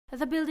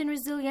The Building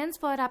Resilience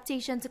for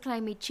Adaptation to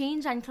Climate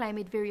Change and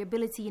Climate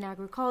Variability in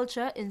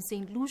Agriculture in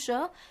Saint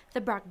Lucia, the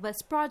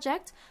BRACCVAS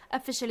project,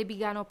 officially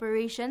began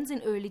operations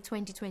in early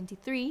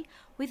 2023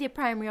 with a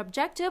primary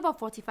objective of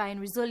fortifying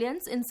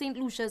resilience in Saint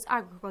Lucia's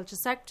agriculture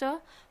sector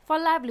for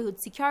livelihood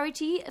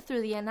security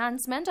through the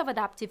enhancement of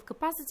adaptive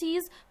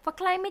capacities for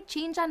climate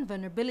change and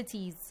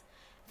vulnerabilities.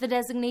 The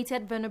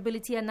designated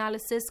vulnerability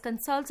analysis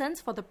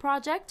consultant for the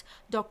project,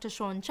 Dr.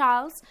 Sean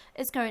Charles,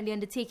 is currently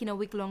undertaking a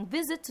week-long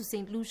visit to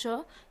Saint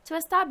Lucia to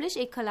establish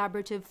a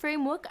collaborative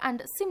framework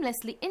and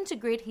seamlessly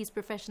integrate his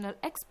professional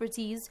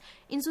expertise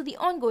into the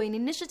ongoing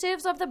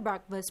initiatives of the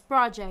BRACCVAS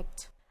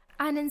project.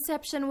 An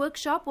Inception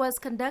workshop was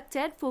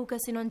conducted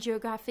focusing on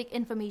geographic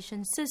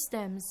information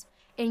systems.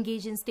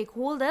 Engaging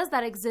stakeholders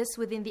that exist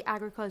within the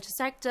agriculture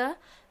sector,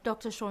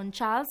 Dr. Sean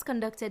Charles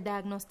conducted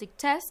diagnostic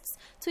tests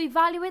to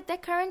evaluate their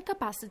current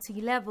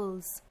capacity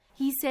levels.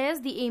 He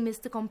says the aim is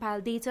to compile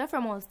data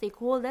from all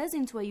stakeholders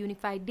into a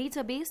unified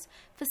database,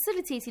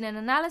 facilitating an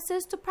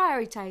analysis to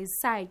prioritize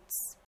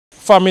sites.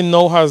 Farming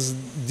now has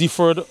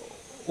differed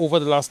over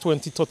the last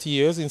 20-30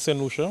 years in Saint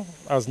Lucia,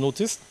 as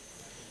noticed,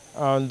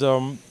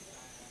 and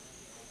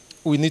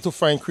we need to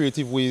find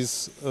creative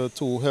ways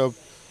to help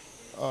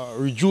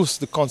reduce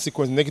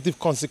the negative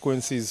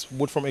consequences,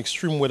 both from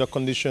extreme weather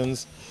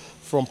conditions,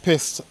 from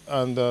pests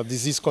and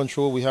disease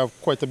control. We have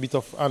quite a bit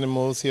of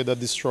animals here that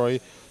destroy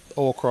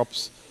our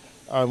crops,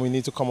 and we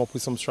need to come up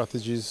with some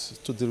strategies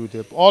to deal with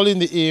it. All in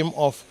the aim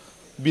of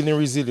building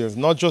resilience,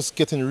 not just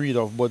getting rid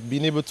of, but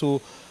being able to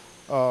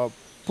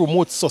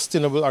promote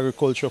sustainable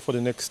agriculture for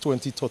the next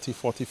 20, 30,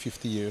 40,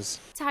 50 years.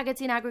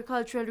 Targeting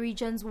agricultural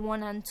regions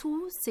 1 and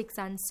 2, 6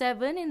 and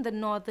 7 in the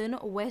northern,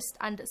 west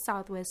and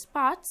southwest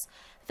parts,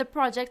 the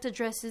project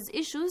addresses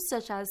issues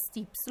such as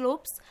steep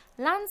slopes,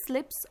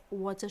 landslips,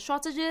 water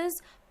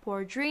shortages,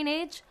 poor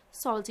drainage,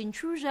 salt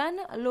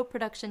intrusion, low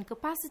production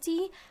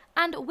capacity,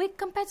 and weak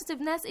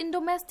competitiveness in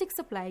domestic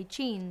supply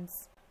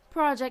chains.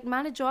 Project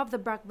manager of the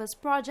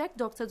BRACCVAS project,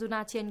 Dr.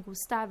 Donatien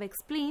Gustave,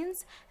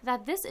 explains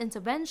that this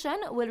intervention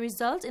will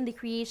result in the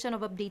creation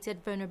of updated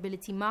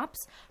vulnerability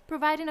maps,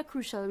 providing a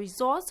crucial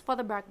resource for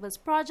the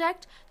BRACCVAS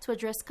project to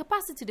address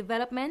capacity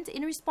development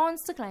in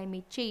response to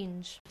climate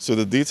change. So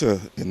the data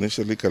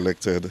initially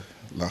collected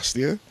last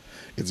year,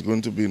 it's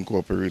going to be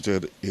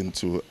incorporated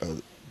into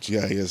a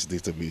GIS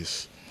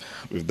database.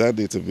 With that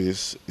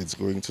database, it's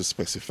going to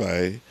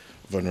specify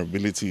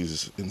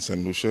vulnerabilities in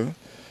Saint Lucia,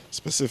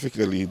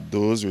 specifically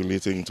those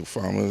relating to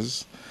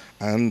farmers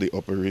and the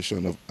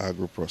operation of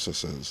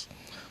agro-processors.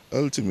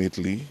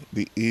 Ultimately,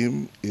 the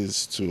aim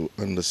is to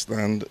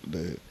understand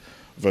the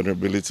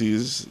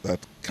vulnerabilities that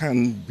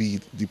can be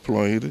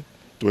deployed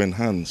to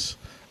enhance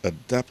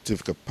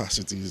adaptive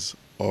capacities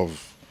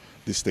of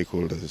the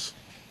stakeholders,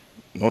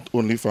 not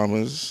only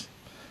farmers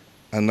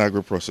and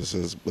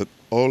agro-processors, but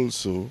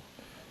also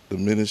the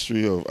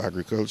Ministry of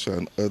Agriculture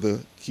and other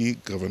key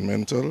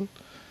governmental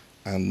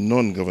and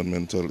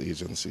non-governmental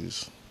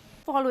agencies.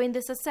 Following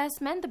this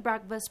assessment, the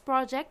BRACCVAS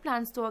project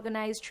plans to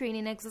organize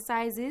training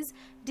exercises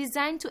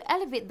designed to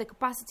elevate the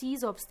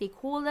capacities of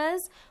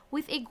stakeholders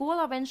with a goal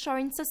of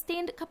ensuring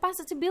sustained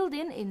capacity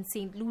building in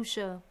Saint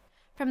Lucia.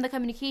 From the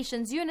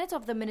Communications Unit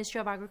of the Ministry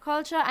of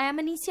Agriculture, I am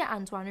Anicia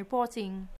Antoine reporting.